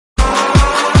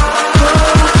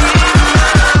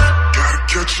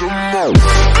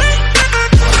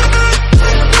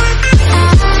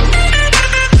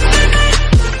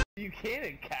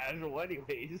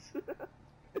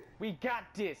We got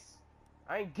this.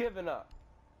 I ain't giving up.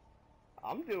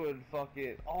 I'm doing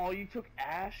fucking. Oh, you took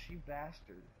Ash, you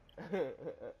bastard.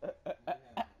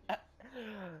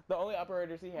 The only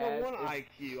operators he has one is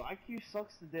IQ. IQ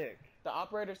sucks the dick. the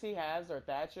operators he has are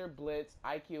Thatcher, Blitz,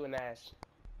 IQ, and Ash.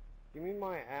 Give me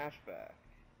my Ash back.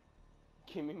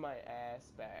 Give me my ass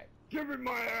back. Give me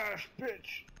my ass,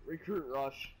 bitch! Recruit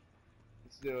rush.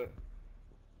 Let's do it.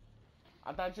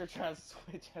 I thought you were trying to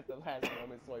switch at the last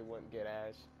moment so he wouldn't get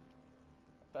Ash.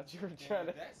 I thought you were trying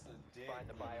to. That's a dick. Find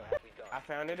the biohazard dump. I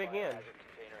found it again. Biohazard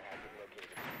container has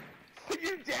been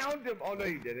located. You downed him! Oh no,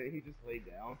 you didn't. He just laid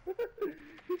down.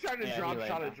 He tried to drop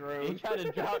shot a drone. He tried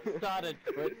to drop shot a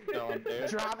twitch drone, dude.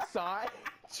 Drop shot?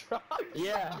 Drop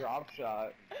Yeah. Drop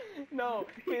shot. No,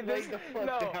 He laid the fuck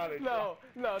down and no,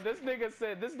 this nigga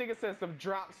said some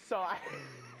drop shot.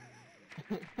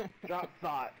 Drop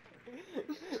thought.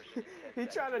 He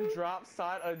tried to drop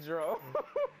shot a drone.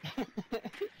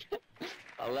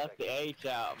 I left the H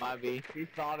out, my B. He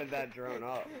thoughted that drone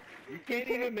up. You can't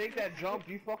even make that jump,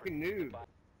 you fucking noob.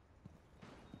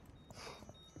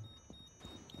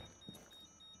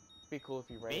 Be cool if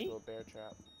you ran Me? into a bear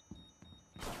trap.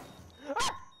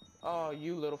 Oh,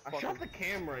 you little I fucking. shot the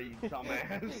camera, you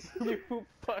dumbass. You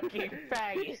fucking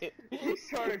faggot. He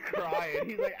started crying.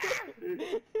 He's like, ah!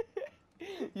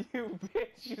 You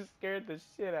bitch, you scared the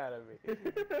shit out of me.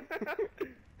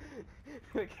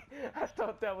 Like, I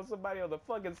thought that was somebody on the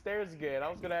fucking stairs again. I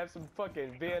was gonna have some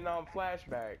fucking Vietnam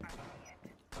flashback.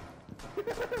 But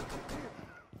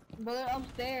they're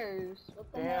upstairs.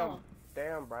 What the hell?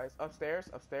 Damn, Bryce. Upstairs,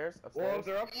 upstairs, upstairs. Well, if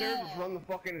they're upstairs, just run the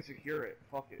fuck in and secure it.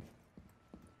 Fuck it.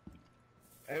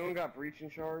 Anyone got breaching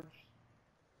charge?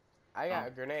 I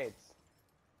got grenades.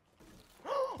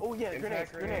 Oh yeah,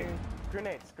 Impact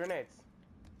grenades.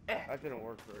 That didn't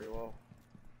work very well.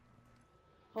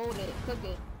 Hold it, cook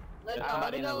it. Let it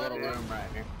Somebody in a go, let little it go. room right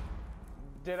here.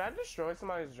 Did I destroy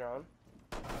somebody's drone?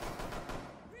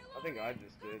 I think I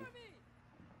just did.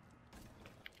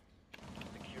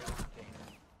 Secure the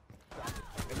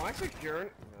container. Am I securing?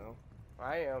 No.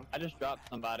 I am. I just dropped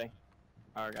somebody.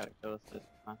 Oh, I gotta kill this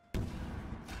time. Op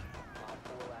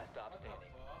 4 last stop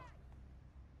standing.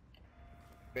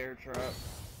 Bear trap.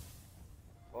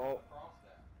 Oh.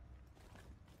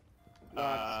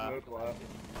 Smoke left.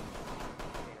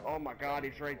 Oh my god,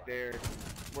 he's right there.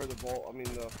 Where the bolt, I mean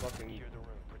the fucking... Secure the room.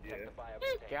 Protect Yeah. the bio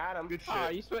container. Got him. Good shit. Oh,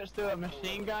 you switched to a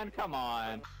machine gun? Come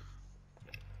on.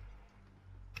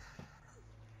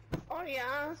 Oh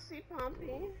yeah, see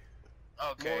Pompey.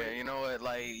 Okay, you know what?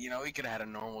 Like, you know, we could have had a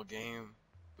normal game,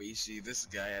 but you see, this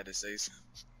guy had to say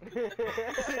something.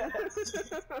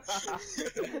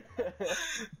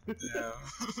 Yeah.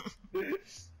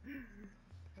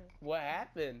 What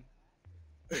happened?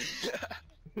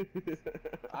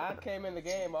 I came in the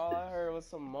game, all I heard was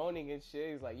some moaning and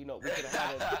shit. He's like, you know, we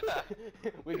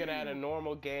could have had a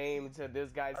normal game until this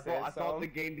guy said I thought the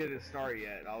something. game didn't start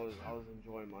yet. I was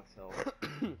enjoying myself.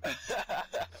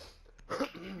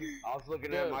 I was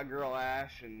looking at my girl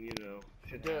Ash, and you know,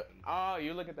 shit happened. Oh,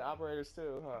 you look at the operators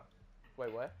too, huh?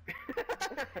 Wait, what?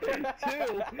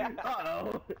 Two.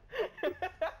 Uh-oh.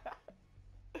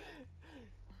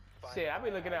 Shit, I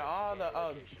be looking at all the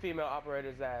female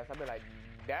operators' ass. I be like,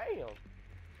 damn.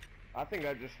 I think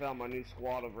I just found my new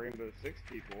squad of Rainbow Six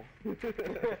people.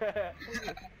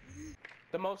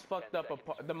 The most fucked up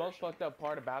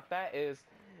part about that is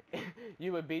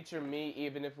you would beat your meat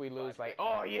even if we lose. Like,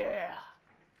 oh yeah.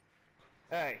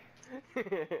 Hey,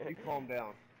 you calm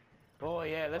down. Oh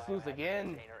yeah, let's lose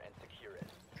again. Container and secure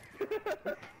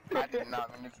it. I did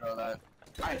not mean to throw that.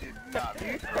 I did not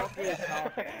mean to throw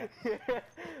that.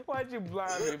 Why'd you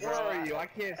blind me, bro? Where are you? I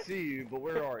can't see you, but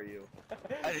where are you?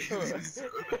 I didn't mean to throw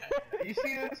that. You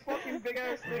see this fucking big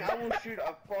ass thing? I will shoot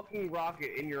a fucking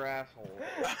rocket in your asshole.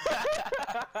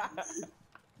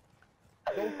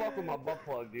 Don't fuck with my butt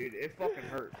plug, dude. It fucking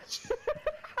hurts.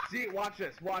 See, watch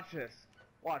this, watch this,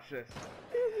 watch this.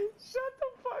 Shut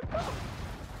the fuck up.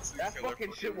 That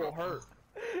fucking shit will hurt.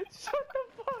 Shut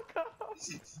the fuck up.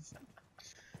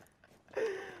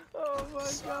 Oh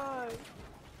my god.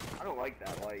 I don't like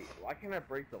that light. Why can't I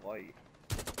break the light?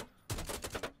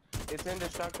 It's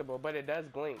indestructible, but it does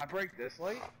blink. I break this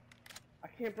light? I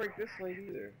can't break this light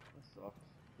either. That sucks.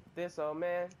 This old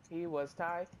man, he was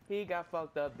tied. He got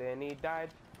fucked up, then he died.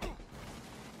 You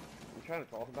trying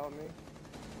to talk about me?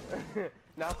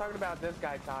 Now I'm talking about this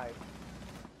guy tied.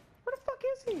 Where the fuck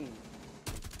is he?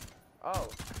 Oh.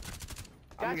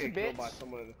 I'm Got you, gonna get killed bitch. by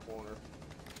someone in the corner.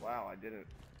 Wow, I didn't.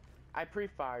 I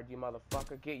pre-fired you,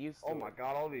 motherfucker. Get used to Oh it. my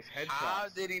god, all these headshots. How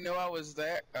did he know I was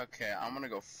there? Okay, I'm gonna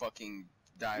go fucking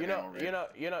dive You in know,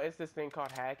 already. it's this thing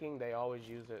called hacking. They always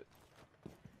use it.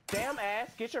 Damn ass,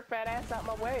 get your fat ass out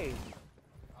my way.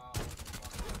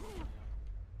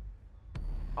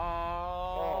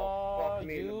 Oh, fuck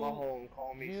me in the butthole and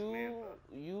call me Samantha.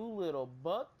 You little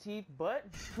buck teeth, butt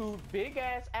tooth, big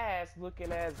ass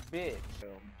looking ass bitch.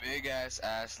 Big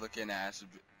ass looking ass.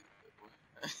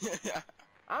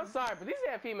 I'm sorry, but these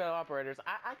damn female operators,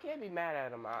 I can't be mad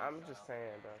at them. I'm just saying,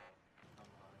 bro.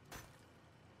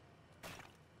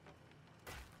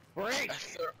 Break!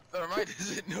 Thermite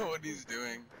doesn't know what he's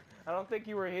doing. I don't think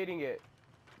you were hitting it.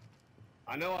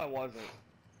 I know I wasn't.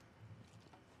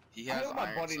 He I has know my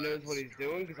iron buddy sights. knows what he's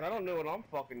doing, because I don't know what I'm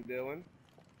fucking doing.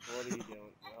 What are you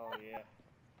doing? Oh, yeah.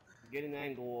 Get an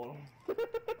angle on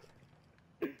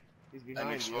him. He's And behind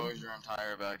you. expose your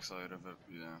entire backside of it,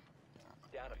 yeah.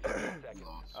 Down to 15 seconds.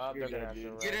 Lost. Oh, they're You're gonna dead, have to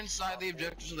dude. rush. Get inside the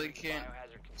objective so they can't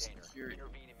Biohazard container. secure it.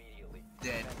 Intervene immediately.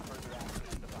 Dead. Prevent further access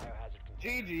to the biohazard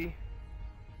container. GG.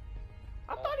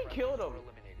 I thought he killed him. All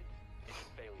eliminated. Mission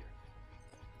failure.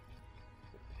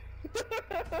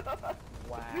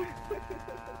 Wow.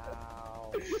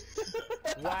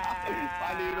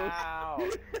 Bye, Noodles.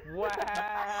 Wow.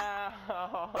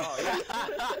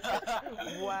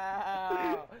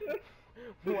 Wow.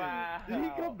 Wow. Did he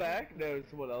come back? No,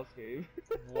 someone else came.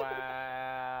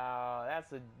 Wow.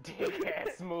 That's a dick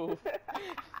ass move.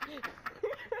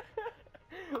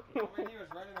 When he was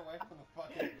running away from the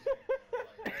fucking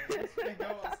like, just gonna go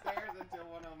upstairs until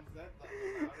one of them said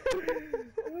something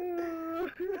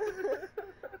about it.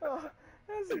 Oh,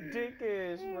 that's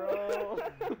dickish, bro.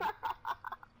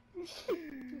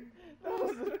 That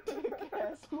was a dick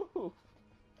ass move.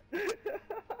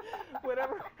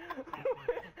 Whatever.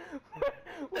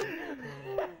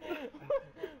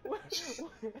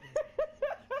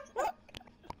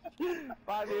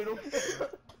 Bye, Noodle.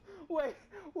 Wait.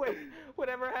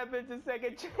 Whatever happened to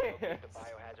second chance? The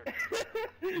biohazard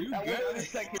That wasn't a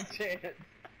second chance.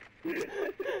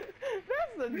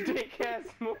 That's a dick ass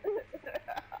move.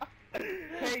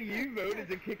 Hey, you voted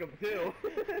to kick him too.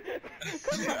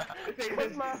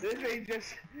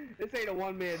 This ain't a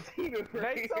one-man team over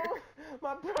They here. told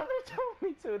my brother told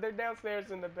me to. They're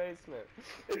downstairs in the basement.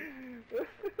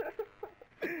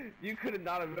 You could have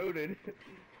not have voted.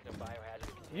 The biohazard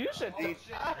container. You should. Oh, shit.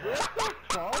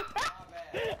 Huh? My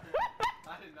bad.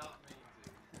 I did not mean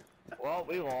to. Well,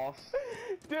 we lost.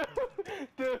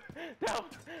 Dude,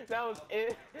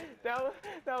 that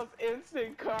was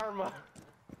instant karma.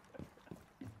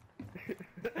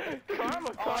 Karma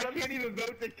Oh, I caught up. can't even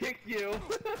vote to kick you.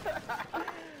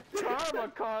 Karma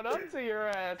caught up to your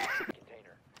ass.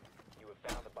 Container. You have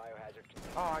found the biohazard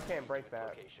container. Oh, I can't break that.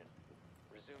 Location.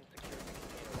 Resume securing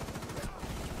the container.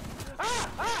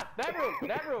 Ah! That room.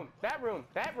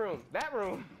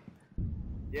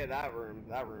 Yeah, that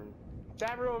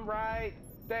room. Right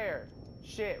there.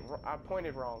 Shit, I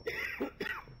pointed wrong.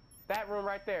 That room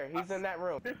right there. He's in that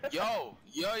room. Yo.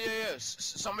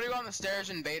 Somebody go on the stairs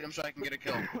and bait him so I can get a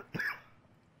kill.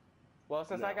 Well,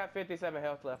 since No. I got 57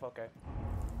 health left, okay.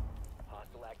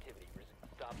 Hostile activity.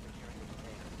 Stop securing the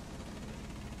container.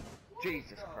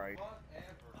 Jesus Christ.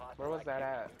 Hostile Where was that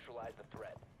activity. at? Neutralize the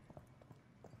threat.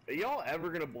 Are y'all ever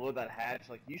gonna blow that hatch?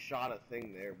 Like, you shot a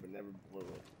thing there, but never blew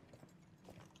it.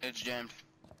 It's jammed.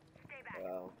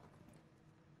 Well,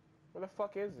 Where the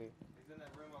fuck is he? He's in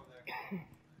that room over there.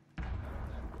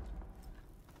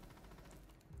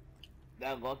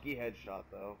 that lucky headshot,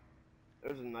 though.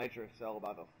 There's a nitro cell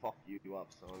about to fuck you up,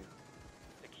 son.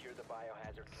 Secure the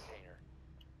biohazard container.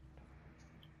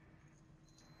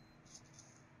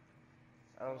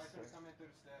 I don't Why see. couldn't come in through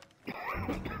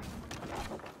the steps?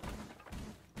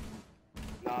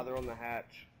 Nah, they're on the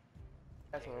hatch.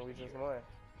 That's where we just won.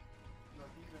 Look,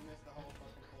 he even missed the whole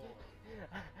fucking floor.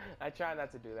 I try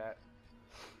not to do that.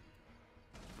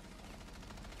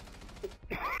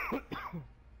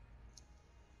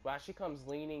 Wow, she comes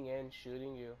leaning in,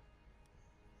 shooting you.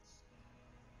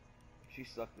 She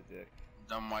sucked the dick.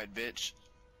 Dumb white bitch.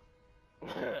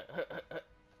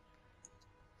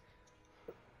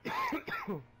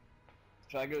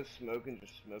 Should I go smoke and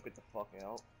just smoke it the fuck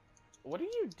out? What are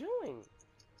you doing?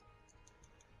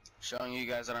 Showing you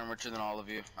guys that I'm richer than all of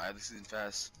you. I have the season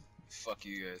pass. Fuck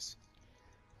you guys.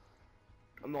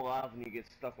 I'm alive when you get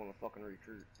stuck on a fucking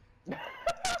recruit.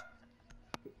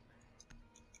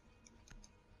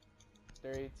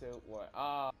 3, 2, 1.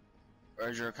 Or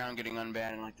is your account getting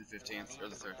unbanned in like the 15th or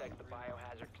the 13th? Protect the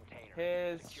biohazard container.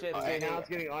 His Secure shit's the Okay, getting. now it's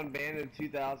getting unbanned in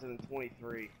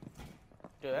 2023. Dude,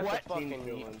 that's What a fucking. team's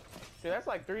Dude, doing? that's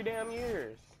like 3 damn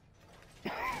years.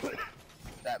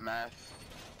 That math.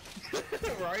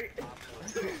 Right? Op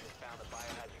 4 found the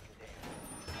biohazard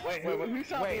container. Wait, who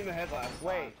shot me in the head last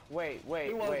time? Wait.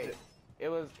 Who was it? It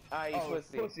was Oh, it's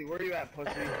pussy. pussy. Where you at,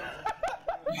 pussy?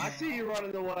 I see you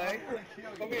running away.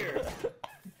 Come here.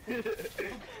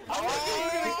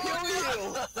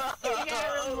 Oh, He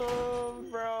got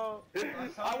removed, bro.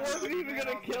 I wasn't even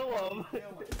gonna kill him.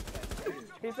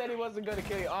 He said he wasn't gonna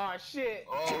kill you. Oh shit.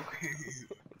 Oh,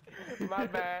 My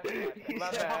bad. He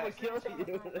My said, I'm bad. gonna kill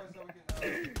you.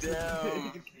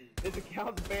 damn. His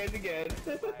account's banned again.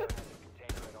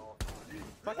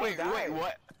 Fucking Wait, died.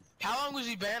 what? How long was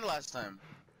he banned last time?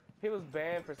 He was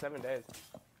banned for 7 days.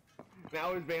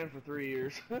 Now he's banned for 3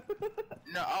 years. No,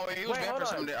 oh wait, he was Wait, banned hold for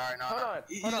on. 7 days. Alright, no, Hold no. on,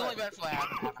 He's hold only on. banned for like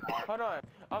half an hour. Hold on.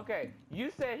 Okay,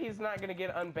 you said he's not gonna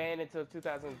get unbanned until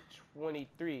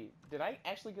 2023. Did I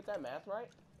actually get that math right?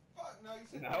 Fuck, no, you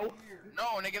said No. 1 year.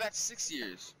 No, nigga, that's 6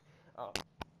 years. Oh.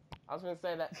 I was gonna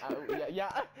say that.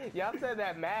 Y'all said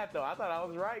that math though. I thought I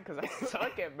was right because I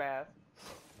suck at math.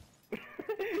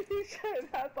 He said,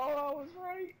 I thought I was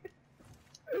right.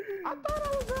 I thought I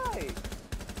was right.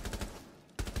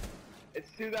 It's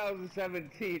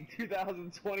 2017,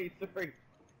 2023.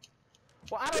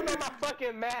 Well, I don't know my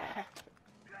fucking math.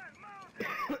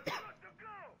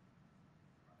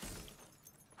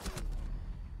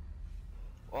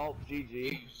 Well, GG. You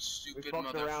We stupid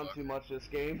fucked around motherfucker. too much this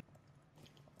game.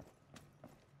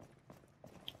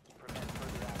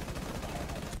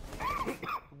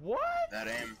 What? That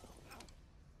aim.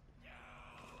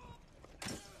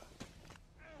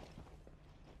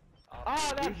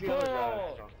 Oh, that's Who's the other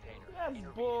bull. guy? That's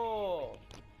bull.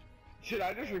 Should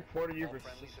I just report you for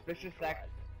suspicious act?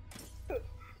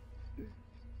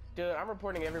 Dude, I'm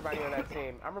reporting everybody on that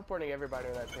team. I'm reporting everybody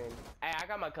on that team. Hey, I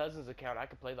got my cousin's account. I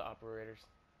can play the operators.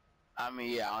 I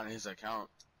mean, yeah, on his account.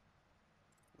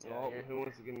 Yeah, Well, you're- who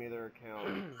wants to give me their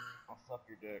account? I'll suck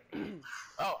your dick.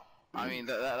 Oh, I mean,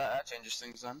 that changes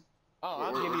things then. Oh,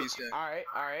 I'll What give do you. you say? All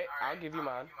right. I'll give you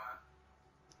mine.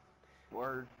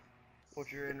 Word.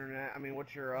 What's your internet? I mean,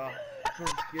 what's your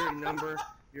social security number?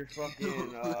 Your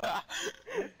fucking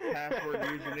password,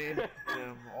 username, you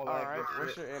know, all that All right. good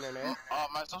What's shit. your internet?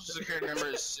 My social security number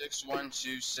is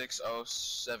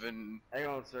 6126007. Hang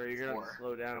on, sir. You're gonna have to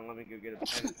slow down and let me go get a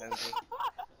pen and pencil.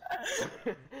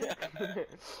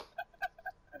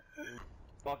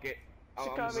 Fuck it. She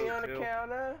I'm caught me gonna on the go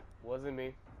counter. Wasn't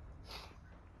me.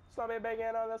 Saw me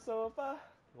banging on the sofa.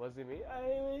 Wasn't me. I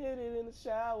even hit it in the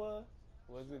shower.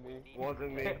 Wasn't me.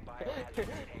 Wasn't me.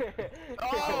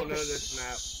 Oh, don't know this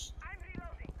map.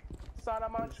 Saw that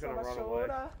I'm munch just on gonna my run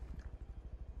shoulder.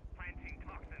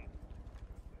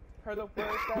 Heard the words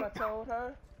that I told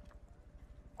her.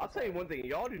 I'll tell you one thing.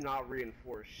 Y'all do not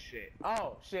reinforce shit.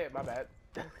 Oh shit, my bad.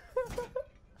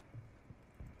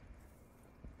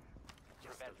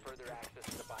 Prevent further access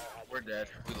to the biohazard. We're dead.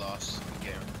 We lost the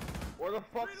game. Where the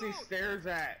fuck's these stairs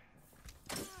at?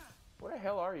 Where the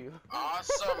hell are you?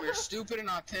 Awesome, you're stupid and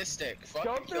autistic. Fuck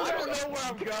Go you. through I the don't know where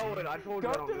I'm going. I told you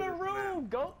I Go don't through know the this map. room.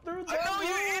 Go through the I know, room.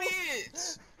 you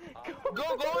idiots! Go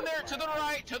in there, to the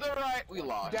right, to the right. We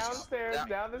lost. Downstairs,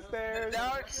 down the stairs.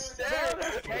 Downstairs.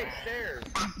 Hey, stairs.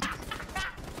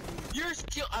 You're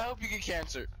kill. I hope you get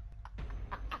cancer.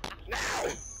 All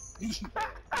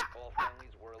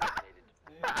friendlies were eliminated.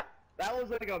 That was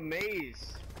like a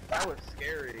maze. That was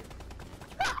scary.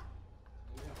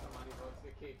 Somebody votes to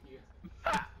kick you.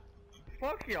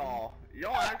 Fuck y'all.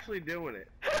 Y'all actually doing it.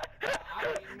 I'm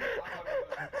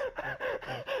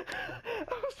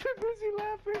so busy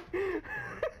laughing.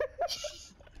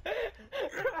 I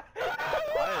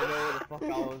didn't know where the fuck I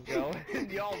was going.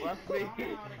 Y'all left me.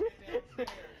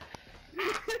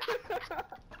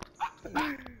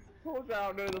 Told you I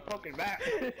don't know the fucking map.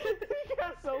 He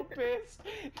got so pissed.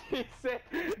 He said,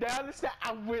 "Down the stairs.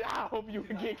 I hope you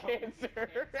would get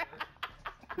cancer."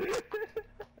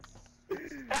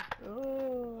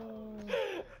 Oh.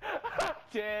 I'm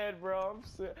dead, bro.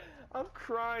 I'm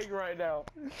crying right now.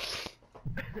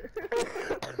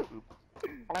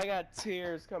 I got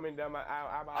tears coming down my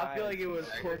eyes. I feel like it was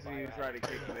pussy who tried to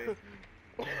kick me.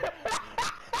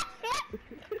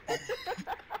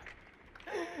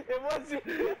 It wasn't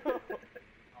you.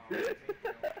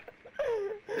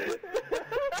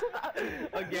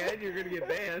 Again, you're gonna get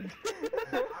banned. I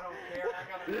don't care. I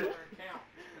got another account.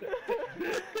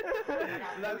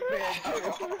 That's banned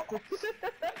too.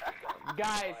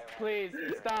 Guys, please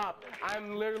stop.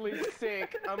 I'm literally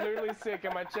sick. I'm literally sick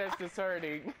and my chest is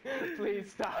hurting.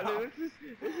 Please stop. I mean,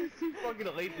 this is too fucking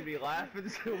late to be laughing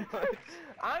so much.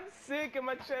 I'm sick and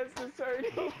my chest is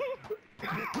hurting.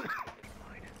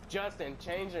 Justin,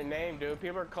 change your name, dude.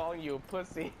 People are calling you a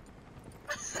pussy.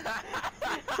 It's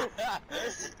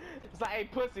like, hey,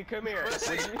 pussy, come here.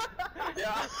 Pussy.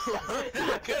 Yeah,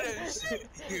 I couldn't shoot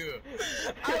you.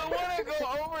 I wanna go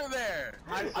over there.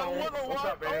 Hi, I Soul. wanna What's walk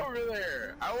up, man? over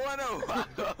there. I wanna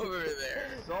walk over there.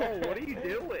 Soul, what are you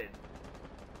doing?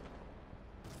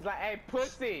 It's like, hey,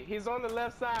 pussy, he's on the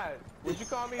left side. Would you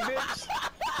call me bitch?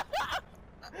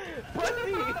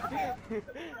 Pussy!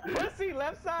 Pussy,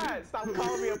 left side! Stop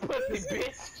calling me a pussy,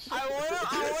 bitch! I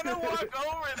wanna walk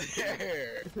over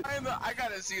there. I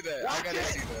gotta see that. I gotta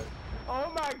see that.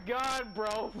 Oh my god,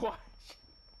 bro! Watch.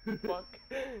 Fuck.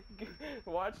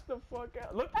 Watch the fuck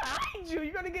out. Look behind you!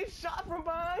 You're gonna get shot from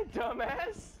behind,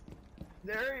 dumbass!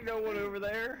 There ain't no one over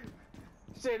there.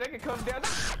 Shit, they can come down.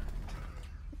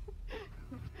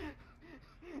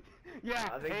 Yeah,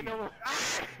 I think ain't no one.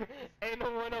 Ain't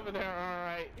no one over there,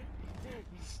 alright. You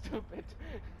stupid.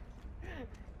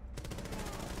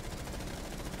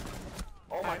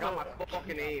 Oh my god, my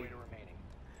fucking aim.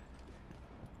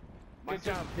 My Good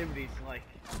job. sensitivity's like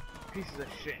pieces of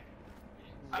shit.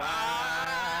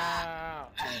 Wow.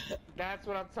 That's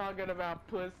what I'm talking about,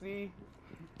 pussy.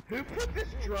 Who put this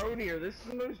drone here? This is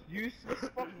the most useless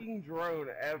fucking drone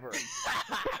ever.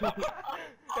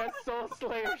 That's Soul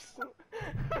Slayers.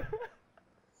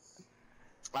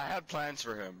 I had plans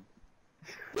for him.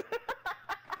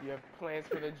 You have plans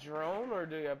for the drone, or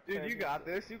do you have plans? Dude, you got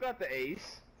this. You got the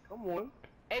ace. Come on.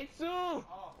 Hey, Sue! Oh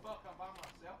fuck! I'm by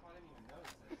myself. I didn't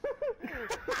even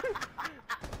notice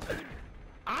it.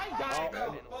 I died.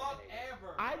 Oh. Fuck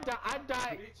ever. I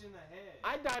died. Bitch in the head.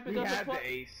 I died He because had of the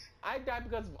ace. I died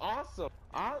because of Awesome.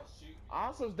 Shoot.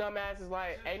 Awesome's dumbass is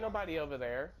like, ain't nobody over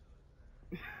there.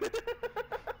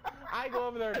 I go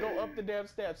over there, go up the damn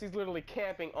steps. He's literally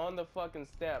camping on the fucking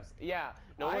steps. Yeah,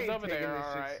 no I one's ain't over taking there, this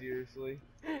shit alright. seriously.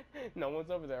 No one's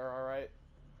over there, alright.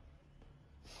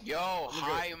 Yo,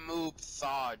 hi Moop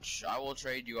Thodge. I will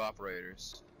trade you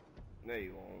operators. No,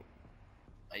 you won't.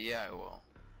 Yeah, I will.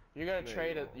 You're gonna No,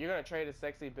 trade you a won't. you're gonna trade a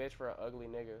sexy bitch for an ugly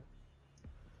nigga.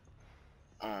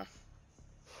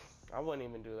 I wouldn't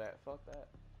even do that. Fuck that.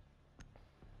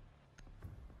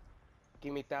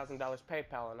 Give me $1,000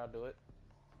 PayPal and I'll do it.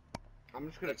 I'm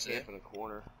just gonna That's camp it? in a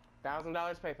corner. $1,000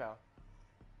 PayPal.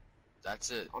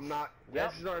 That's it. I'm not.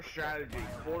 Yep. This is our strategy.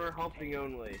 Corner humping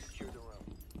only.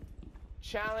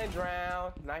 Challenge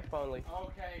round, knife only.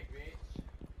 Okay,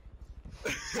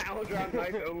 bitch. Challenge round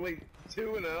night only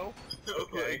 2-0.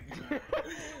 Okay.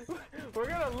 We're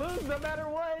gonna lose no matter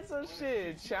what, so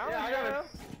shit. Challenge Yeah, I got round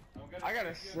I got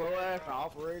a slow ass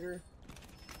operator.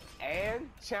 and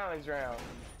challenge round.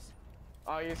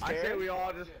 Oh, you I scared? say we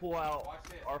all just pull out Watch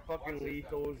this. our fucking Watch this,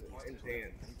 lethals watch and this.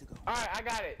 dance. Alright, I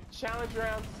got it. Challenge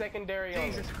round, secondary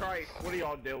only. Jesus Christ, what are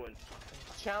y'all doing?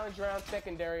 Challenge round,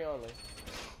 secondary only.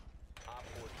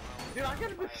 Dude, I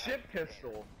got a shit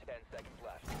pistol. 10 seconds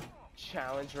left.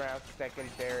 Challenge round,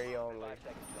 secondary only. 5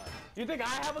 seconds left. You think I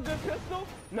have a good pistol?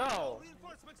 No.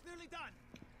 Reinforcements nearly done.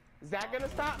 Is that gonna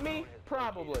stop me?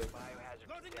 Probably. Biohazard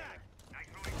Loading container. back.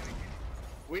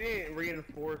 We didn't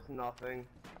reinforce nothing.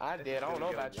 I This did. is I don't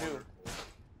know gonna go about you. wonderful.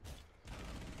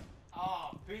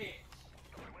 Oh, bitch.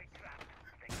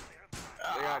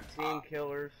 They got team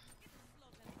killers.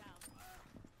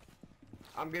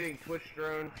 I'm getting Twitch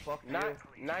drone. Fuck you.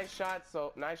 Nice shot,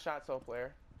 so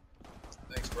player.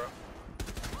 Thanks, bro.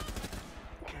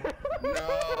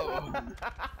 No.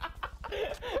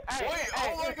 Hey, Wait,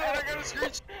 oh my god, I got a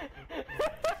screenshot.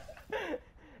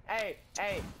 hey,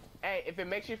 if it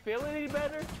makes you feel any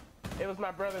better, it was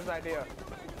my brother's idea.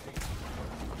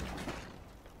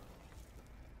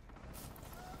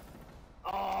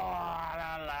 Oh,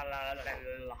 la, la, la, la,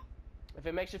 la. If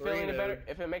it makes you feel any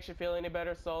 3-0.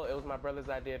 better, Soul, it was my brother's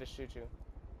idea to shoot you.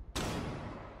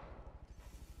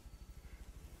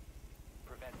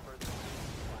 Prevent further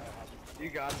biohazard. You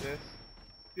got this.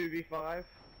 2v5.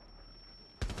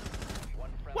 One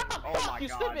friendly. What the Oh fuck, my you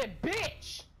God. stupid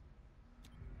bitch!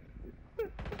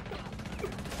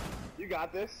 You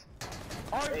got this.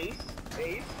 Are Ace.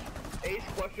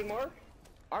 Question mark.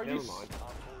 are you Never mind.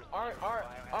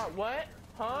 what?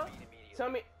 Huh? Tell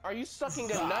me, are you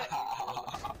sucking a nut?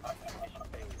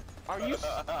 Are you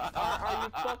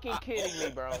fucking kidding me,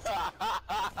 bro?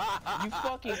 You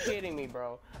fucking kidding me,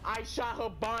 bro? I shot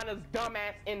Habana's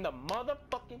dumbass in the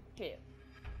motherfucking head.